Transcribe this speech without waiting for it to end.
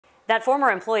That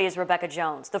former employee is Rebekah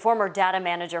Jones, the former data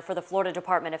manager for the Florida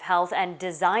Department of Health and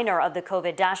designer of the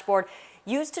COVID dashboard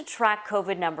used to track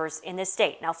COVID numbers in the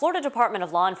state. Now, Florida Department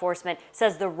of Law Enforcement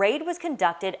says the raid was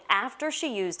conducted after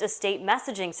she used a state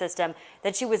messaging system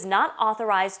that she was not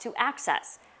authorized to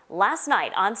access. Last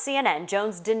night on CNN,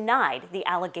 Jones denied the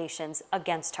allegations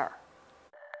against her.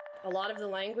 A lot of the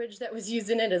language that was used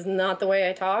in it is not the way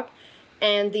I talk.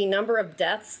 And the number of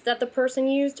deaths that the person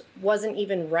used wasn't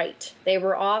even right. They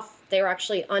were off. They were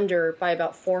actually under by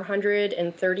about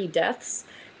 430 deaths.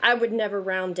 I would never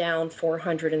round down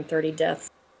 430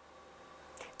 deaths.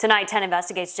 Tonight, 10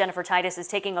 Investigates' Jennifer Titus is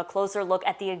taking a closer look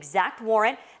at the exact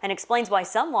warrant and explains why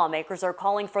some lawmakers are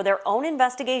calling for their own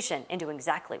investigation into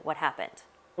exactly what happened.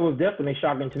 It was definitely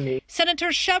shocking to me. Senator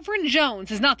Shevrin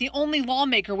Jones is not the only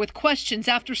lawmaker with questions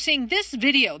after seeing this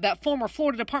video that former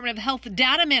Florida Department of Health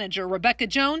data manager Rebekah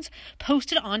Jones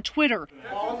posted on Twitter.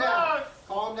 Calm down.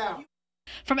 Calm down.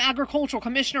 From Agricultural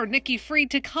Commissioner Nikki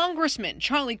Fried to Congressman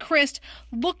Charlie Crist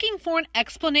looking for an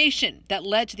explanation that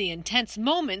led to the intense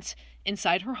moments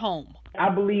inside her home. I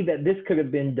believe that this could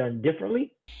have been done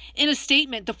differently. In a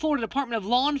statement, the Florida Department of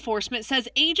Law Enforcement says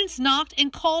agents knocked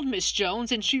and called Miss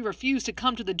Jones, and she refused to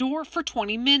come to the door for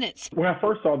 20 minutes. When I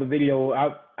first saw the video,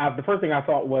 the first thing I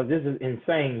thought was, this is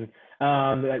insane.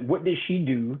 Like, what did she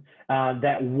do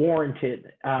that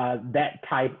warranted that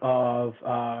type of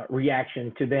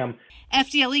reaction to them?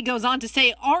 FDLE goes on to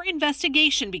say our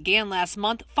investigation began last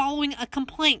month following a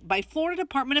complaint by Florida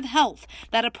Department of Health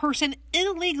that a person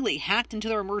illegally hacked into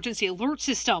their emergency alert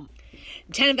system.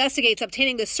 10 Investigates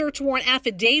obtaining the search warrant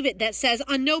affidavit that says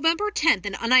on November 10th,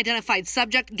 an unidentified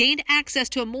subject gained access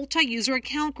to a multi-user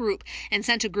account group and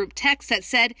sent a group text that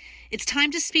said, "It's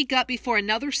time to speak up before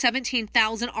another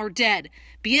 17,000 are dead.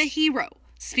 Be a hero.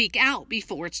 Speak out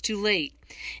before it's too late."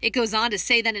 It goes on to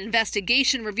say that an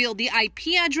investigation revealed the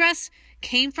IP address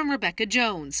came from Rebekah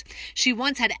Jones. She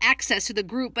once had access to the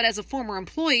group, but as a former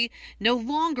employee, no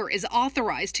longer is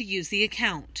authorized to use the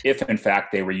account. If in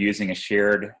fact they were using a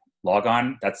shared log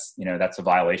on, that's a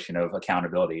violation of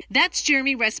accountability. That's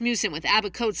Jeremy Rasmussen with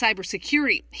Abacode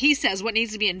Cybersecurity. He says what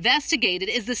needs to be investigated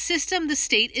is the system the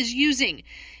state is using.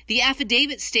 The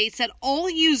affidavit states that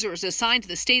all users assigned to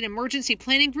the state emergency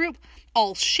planning group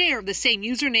all share the same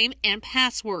username and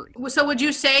password. So would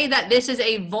you say that this is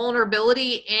a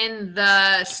vulnerability in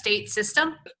the state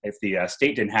system? If the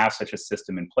state didn't have such a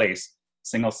system in place,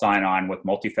 single sign-on with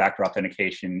multi-factor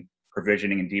authentication,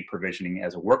 provisioning and deprovisioning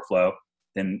as a workflow,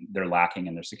 then they're lacking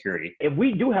in their security. If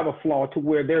we do have a flaw to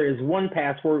where there is one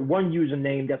password, one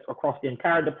username that's across the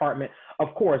entire department,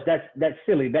 of course, that's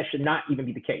silly. That should not even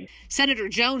be the case. Senator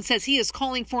Jones says he is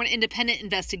calling for an independent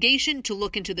investigation to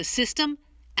look into the system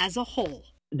as a whole.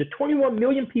 The 21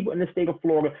 million people in the state of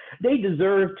Florida, they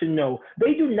deserve to know.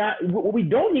 They do not. What we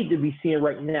don't need to be seeing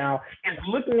right now is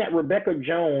looking at Rebekah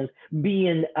Jones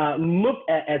being looked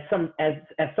at as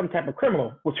some type of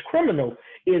criminal. What's criminal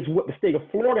is what the state of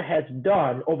Florida has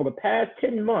done over the past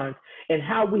 10 months and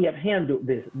how we have handled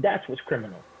this. That's what's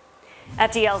criminal.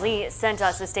 FDLE sent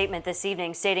us a statement this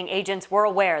evening stating agents were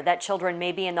aware that children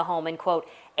may be in the home and, quote,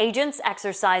 agents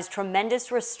exercised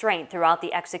tremendous restraint throughout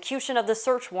the execution of the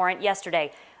search warrant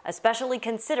yesterday, especially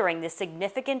considering the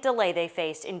significant delay they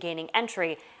faced in gaining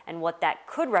entry and what that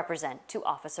could represent to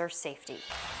officer safety.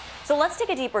 So let's take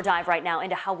a deeper dive right now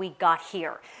into how we got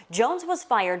here. Jones was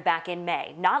fired back in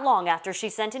May, not long after she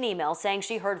sent an email saying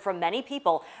she heard from many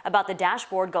people about the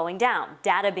dashboard going down,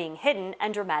 data being hidden,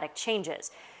 and dramatic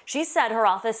changes. She said her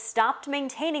office stopped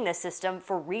maintaining the system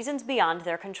for reasons beyond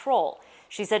their control.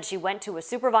 She said she went to a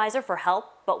supervisor for help,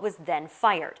 but was then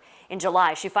fired. In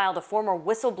July, she filed a former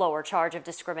whistleblower charge of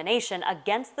discrimination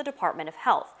against the Department of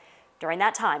Health. During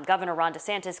that time, Governor Ron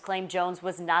DeSantis claimed Jones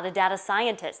was not a data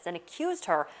scientist and accused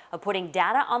her of putting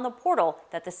data on the portal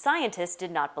that the scientist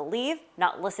did not believe,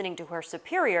 not listening to her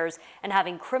superiors, and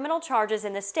having criminal charges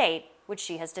in the state, which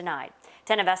she has denied.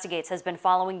 10 Investigates has been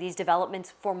following these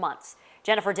developments for months.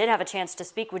 Jennifer did have a chance to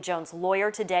speak with Jones'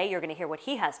 lawyer today. You're going to hear what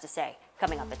he has to say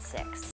coming up at 6.